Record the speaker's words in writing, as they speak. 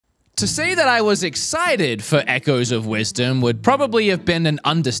To say that I was excited for Echoes of Wisdom would probably have been an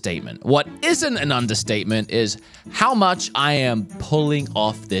understatement. What isn't an understatement is how much I am pulling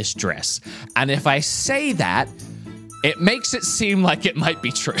off this dress. And if I say that, it makes it seem like it might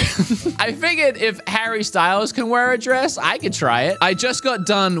be true. I figured if Harry Styles can wear a dress, I could try it. I just got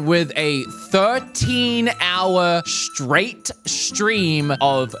done with a 13-hour straight stream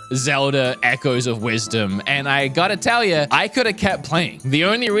of Zelda Echoes of Wisdom, and I gotta tell you, I could have kept playing. The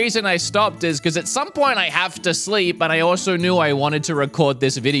only reason I stopped is because at some point I have to sleep, and I also knew I wanted to record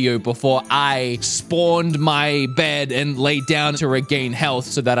this video before I spawned my bed and laid down to regain health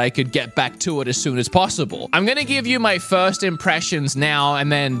so that I could get back to it as soon as possible. I'm gonna give you my first impressions now and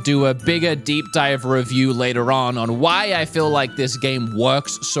then do a bigger deep dive review later on why I feel like this game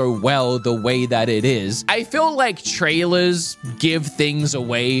works so well the way that it is. I feel like trailers give things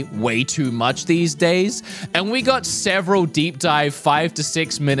away way too much these days, and we got several deep dive 5 to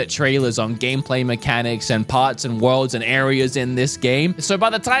 6 minute trailers on gameplay mechanics and parts and worlds and areas in this game. So by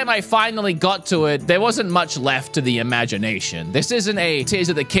the time I finally got to it, there wasn't much left to the imagination. This isn't a Tears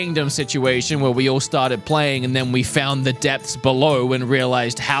of the Kingdom situation where we all started playing and then we found the depths below and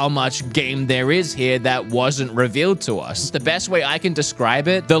realized how much game there is here that wasn't revealed to us. The best way I can describe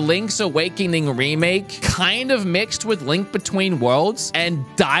it, the Link's Awakening remake kind of mixed with Link Between Worlds and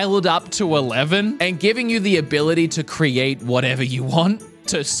dialed up to 11 and giving you the ability to create whatever you want,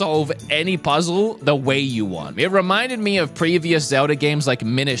 to solve any puzzle the way you want. It reminded me of previous Zelda games like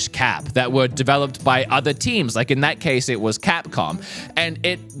Minish Cap that were developed by other teams. Like in that case, it was Capcom. And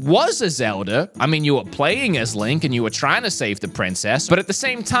it was a Zelda. I mean, you were playing as Link and you were trying to save the princess, but at the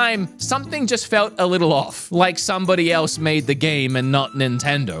same time, something just felt a little off. Like somebody else made the game and not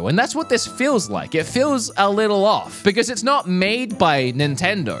Nintendo. And that's what this feels like. It feels a little off because it's not made by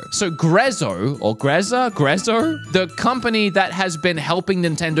Nintendo. So Grezzo, the company that has been helping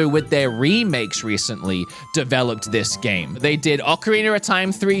Nintendo with their remakes recently, developed this game. They did Ocarina of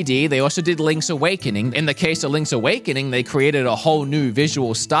Time 3D. They also did Link's Awakening. In the case of Link's Awakening, they created a whole new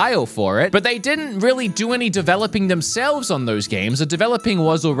visual style for it, but they didn't really do any developing themselves on those games. The developing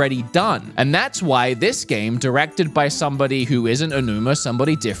was already done. And that's why this game, directed by somebody who isn't Onuma,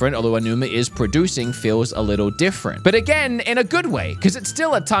 somebody different, although Onuma is producing, feels a little different. But again, in a good way, because it's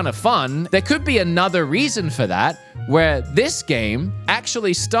still a ton of fun. There could be another reason for that, where this game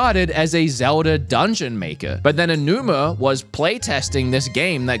actually started as a Zelda dungeon maker. But then Onuma was playtesting this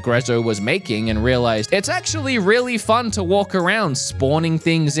game that Grezzo was making and realized it's actually really fun to walk around spawning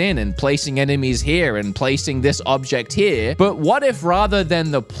things in and placing enemies here and placing this object here. But what if rather than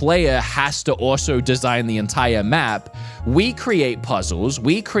the player has to also design the entire map, we create puzzles,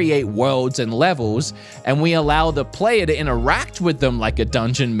 we create worlds and levels, and we allow the player to interact with them like a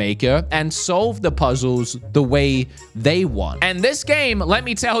dungeon maker and solve the puzzles the way they want. And this game, let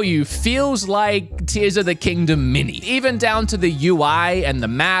me tell you, feels like Tears of the Kingdom Mini, even down to the UI and the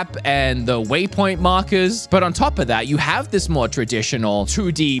map and the waypoint markers. But on top of that, you have this more traditional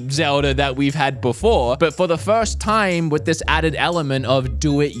 2D Zelda that we've had before, but for the first time with this added element of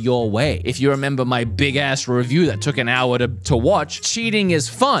do it your way. If you remember my big ass review that took an hour to watch, cheating is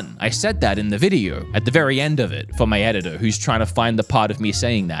fun. I said that in the video at the very end of it for my editor who's trying to find the part of me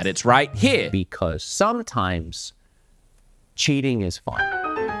saying that. It's right here. Because sometimes cheating is fun.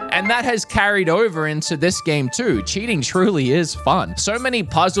 And that has carried over into this game too. Cheating truly is fun. So many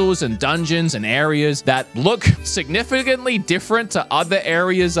puzzles and dungeons and areas that look significantly different to other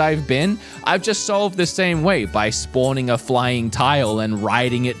areas I've been. I've just solved the same way by spawning a flying tile and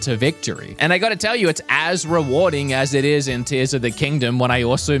riding it to victory. And I gotta tell you, it's as rewarding as it is in Tears of the Kingdom when I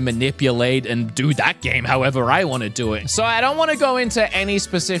also manipulate and do that game however I want to do it. So I don't want to go into any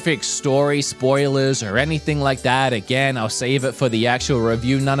specific story spoilers or anything like that. Again, I'll save it for the actual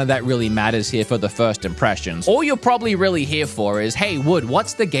review. None of that really matters here for the first impressions. All you're probably really here for is, hey, Wood,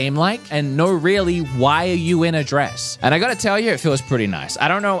 what's the game like? And no, really, why are you in a dress? And I gotta tell you, it feels pretty nice. I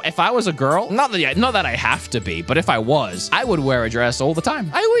don't know, if I was a girl, not that I have to be, but if I was, I would wear a dress all the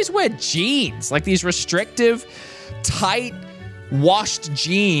time. I always wear jeans, like these restrictive, tight, washed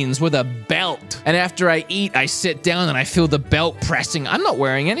jeans with a belt. And after I eat, I sit down and I feel the belt pressing. I'm not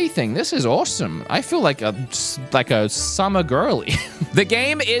wearing anything. This is awesome. I feel like a summer girly. The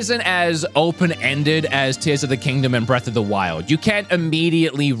game isn't as open-ended as Tears of the Kingdom and Breath of the Wild. You can't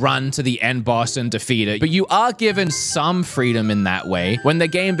immediately run to the end boss and defeat it, but you are given some freedom in that way. When the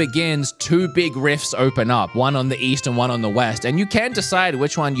game begins, 2 big rifts open up, one on the east and one on the west, and you can decide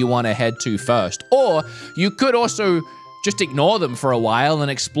which one you want to head to first. Or you could also just ignore them for a while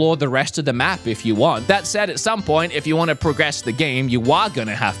and explore the rest of the map if you want. That said, at some point, if you want to progress the game, you are going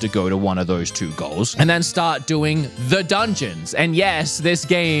to have to go to one of those 2 goals and then start doing the dungeons. And yes, this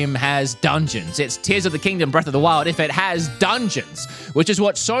game has dungeons. It's Tears of the Kingdom Breath of the Wild if it has dungeons, which is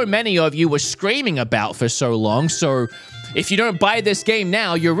what so many of you were screaming about for so long. So if you don't buy this game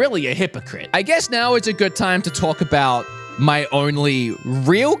now, you're really a hypocrite. I guess now is a good time to talk about my only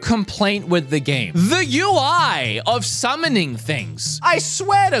real complaint with the game. The UI of summoning things. I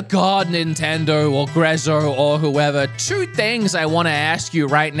swear to God, Nintendo or Grezzo or whoever, 2 things I want to ask you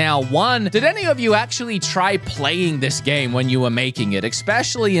right now. 1, did any of you actually try playing this game when you were making it,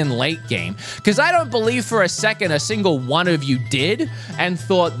 especially in late game? Because I don't believe for a second a single one of you did and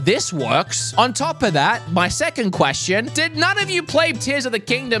thought this works. On top of that, my second question, did none of you play Tears of the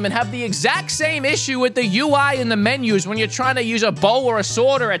Kingdom and have the exact same issue with the UI in the menus when you're trying to use a bow or a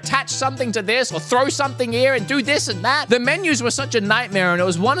sword or attach something to this or throw something here and do this and that? The menus were such a nightmare, and it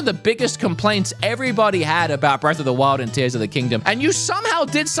was one of the biggest complaints everybody had about Breath of the Wild and Tears of the Kingdom. And you somehow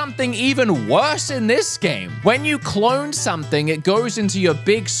did something even worse in this game. When you clone something, it goes into your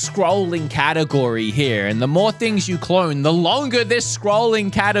big scrolling category here, and the more things you clone, the longer this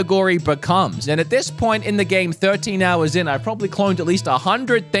scrolling category becomes. And at this point in the game, 13 hours in, I've probably cloned at least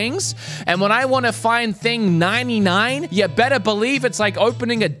 100 things, and when I want to find thing 99, you better believe it's like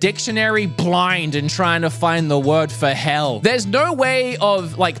opening a dictionary blind and trying to find the word for hell. There's no way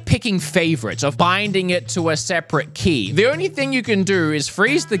of like picking favorites, of binding it to a separate key. The only thing you can do is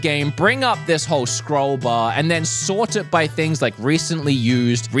freeze the game, bring up this whole scroll bar, and then sort it by things like recently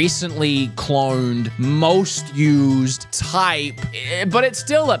used, recently cloned, most used, type. But it's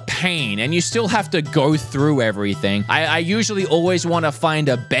still a pain, and you still have to go through everything. I usually always want to find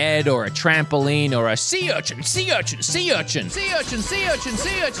a bed or a trampoline or a sea urchin, sea urchin, sea urchin, sea urchin, sea urchin,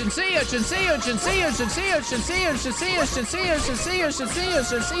 sea urchin, sea urchin, sea urchin, sea urchin, sea urchin, sea urchin, sea urchin, sea urchin, sea urchin, sea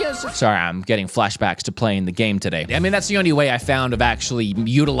urchin, sea urchin. Sorry, I'm getting flashbacks to playing the game today. I mean, that's the only way I found of actually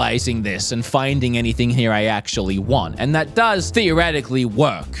utilizing this and finding anything here I actually want, and that does theoretically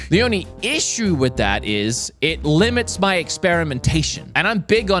work. The only issue with that is it limits my experimentation, and I'm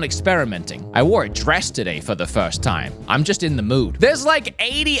big on experimenting. I wore a dress today for the first time. I'm just in the mood. There's like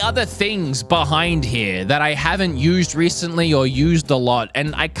 80 other things behind here that I haven't used recently or used a lot,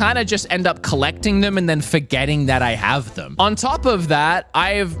 and I kind of just end up collecting them and then forgetting that I have them. On top of that,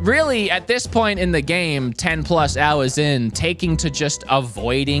 I've really, at this point in the game, 10 plus hours in, taking to just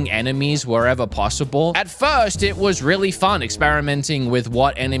avoiding enemies wherever possible. At first, it was really fun experimenting with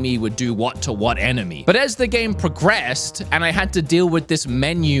what enemy would do what to what enemy. But as the game progressed, and I had to deal with this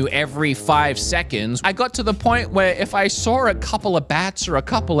menu every 5 seconds, I got to the point where if I saw a couple of bats or a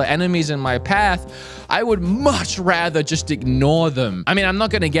couple of enemies in my path, I would much rather just ignore them. I mean, I'm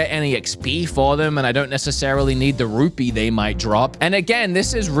not going to get any XP for them, and I don't necessarily need the rupee they might drop. And again,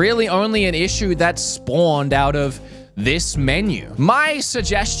 this is really only an issue that's spawned out of this menu. My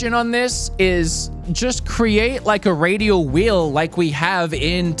suggestion on this is just create like a radial wheel like we have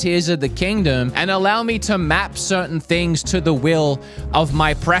in Tears of the Kingdom and allow me to map certain things to the wheel of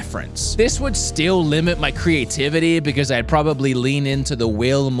my preference. This would still limit my creativity because I'd probably lean into the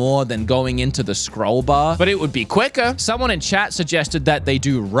wheel more than going into the scroll bar, but it would be quicker. Someone in chat suggested that they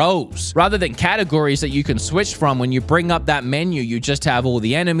do rows rather than categories that you can switch from. When you bring up that menu, you just have all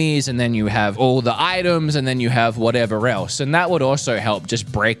the enemies, and then you have all the items, and then you have whatever else. And that would also help just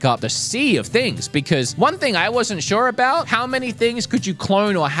break up the sea of things, because one thing I wasn't sure about, how many things could you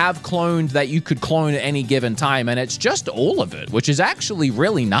clone or have cloned that you could clone at any given time, and it's just all of it, which is actually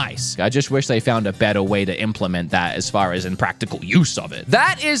really nice. I just wish they found a better way to implement that as far as in practical use of it.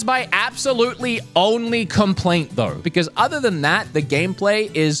 That is my absolutely only complaint though, because other than that, the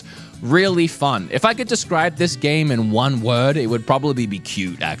gameplay is really fun. If I could describe this game in one word, it would probably be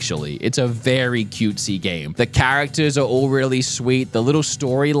cute, actually. It's a very cutesy game. The characters are all really sweet. The little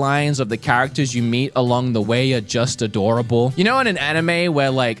storylines of the characters you meet along the way are just adorable. You know, in an anime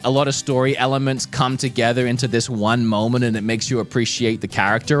where like a lot of story elements come together into this one moment and it makes you appreciate the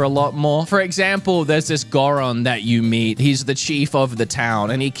character a lot more? For example, there's this Goron that you meet. He's the chief of the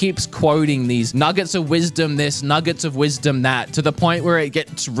town, and he keeps quoting these nuggets of wisdom this, nuggets of wisdom that, to the point where it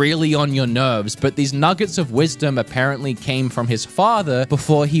gets really on your nerves. But these nuggets of wisdom apparently came from his father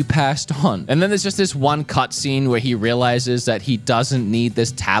before he passed on. And then there's just this one cutscene where he realizes that he doesn't need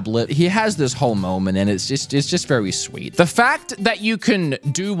this tablet. He has this whole moment, and it's just very sweet. The fact that you can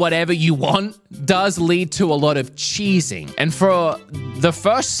do whatever you want does lead to a lot of cheesing. And for the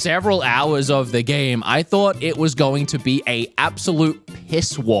first several hours of the game, I thought it was going to be an absolute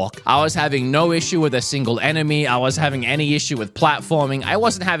piss walk. I was having no issue with a single enemy. I was having any issue with platforming. I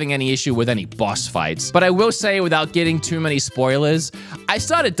wasn't having any any issue with any boss fights. But I will say, without getting too many spoilers, I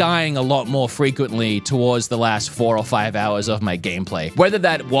started dying a lot more frequently towards the last 4 or 5 hours of my gameplay. Whether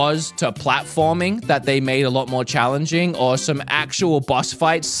that was to platforming that they made a lot more challenging or some actual boss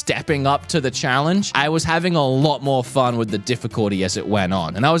fights stepping up to the challenge, I was having a lot more fun with the difficulty as it went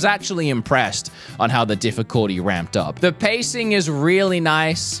on. And I was actually impressed on how the difficulty ramped up. The pacing is really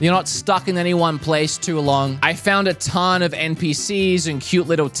nice. You're not stuck in any one place too long. I found a ton of NPCs and cute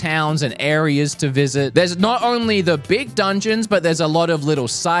little towns and areas to visit. There's not only the big dungeons, but there's a lot of little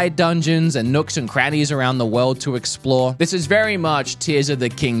side dungeons and nooks and crannies around the world to explore. This is very much Tears of the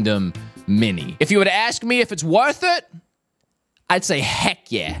Kingdom mini. If you were to ask me if it's worth it, I'd say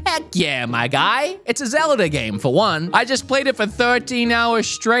heck yeah. Heck yeah, my guy. It's a Zelda game, for one. I just played it for 13 hours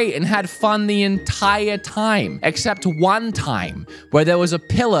straight and had fun the entire time, except one time where there was a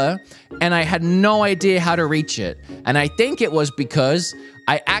pillar and I had no idea how to reach it. And I think it was because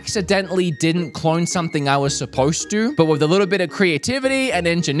I accidentally didn't clone something I was supposed to, but with a little bit of creativity and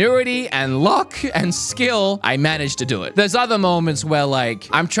ingenuity and luck and skill, I managed to do it. There's other moments where, like,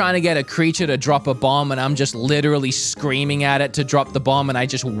 I'm trying to get a creature to drop a bomb and I'm just literally screaming at it to drop the bomb and I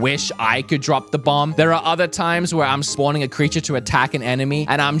just wish I could drop the bomb. There are other times where I'm spawning a creature to attack an enemy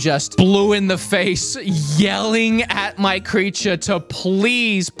and I'm just blue in the face yelling at my creature to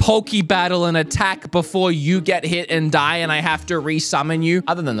please Pokebattle and attack before you get hit and die and I have to resummon you.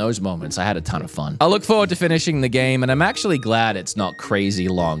 Other than those moments, I had a ton of fun. I look forward to finishing the game, and I'm actually glad it's not crazy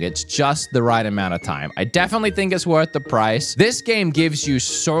long. It's just the right amount of time. I definitely think it's worth the price. This game gives you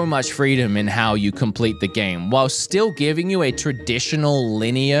so much freedom in how you complete the game, while still giving you a traditional,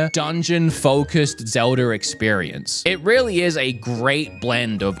 linear, dungeon-focused Zelda experience. It really is a great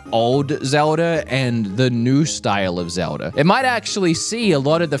blend of old Zelda and the new style of Zelda. It might actually see a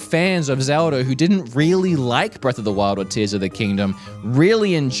lot of the fans of Zelda who didn't really like Breath of the Wild or Tears of the Kingdom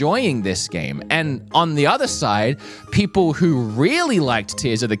really enjoying this game. And on the other side, people who really liked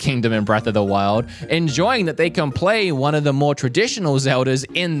Tears of the Kingdom and Breath of the Wild enjoying that they can play one of the more traditional Zeldas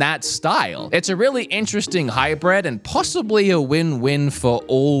in that style. It's a really interesting hybrid and possibly a win-win for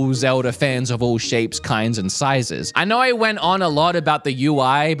all Zelda fans of all shapes, kinds, and sizes. I know I went on a lot about the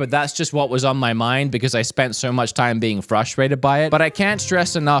UI, but that's just what was on my mind because I spent so much time being frustrated by it. But I can't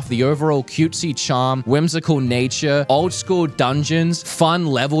stress enough the overall cutesy charm, whimsical nature, old school dungeons, fun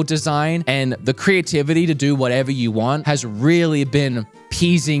level design, and the creativity to do whatever you want has really been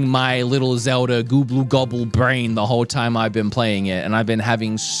appeasing my little Zelda goobly gobble brain the whole time I've been playing it, and I've been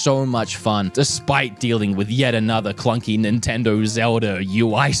having so much fun despite dealing with yet another clunky Nintendo Zelda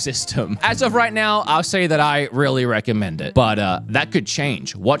UI system. As of right now, I'll say that I really recommend it, but that could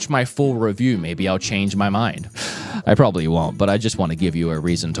change. Watch my full review, maybe I'll change my mind. I probably won't, but I just want to give you a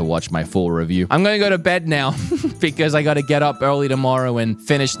reason to watch my full review. I'm gonna go to bed now because I gotta get up early tomorrow and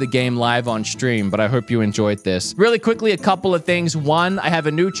finish the game live on stream, but I hope you enjoyed this. Really quickly, a couple of things. One, I have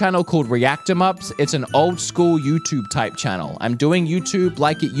a new channel called BeatEmUps. It's an old school YouTube type channel. I'm doing YouTube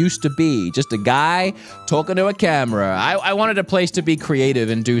like it used to be, just a guy talking to a camera. I wanted a place to be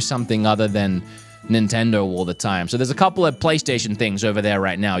creative and do something other than Nintendo all the time. So there's a couple of PlayStation things over there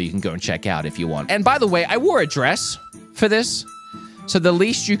right now you can go and check out if you want. And by the way, I wore a dress for this. So the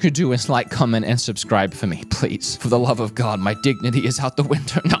least you could do is like, comment, and subscribe for me, please. For the love of God, my dignity is out the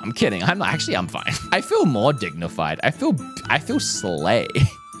window. No, I'm kidding. I'm fine. I feel more dignified. I feel slay.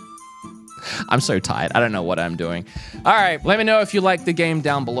 I'm so tired. I don't know what I'm doing. All right, let me know if you like the game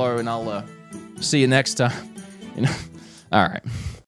down below, and I'll see you next time. You know. All right.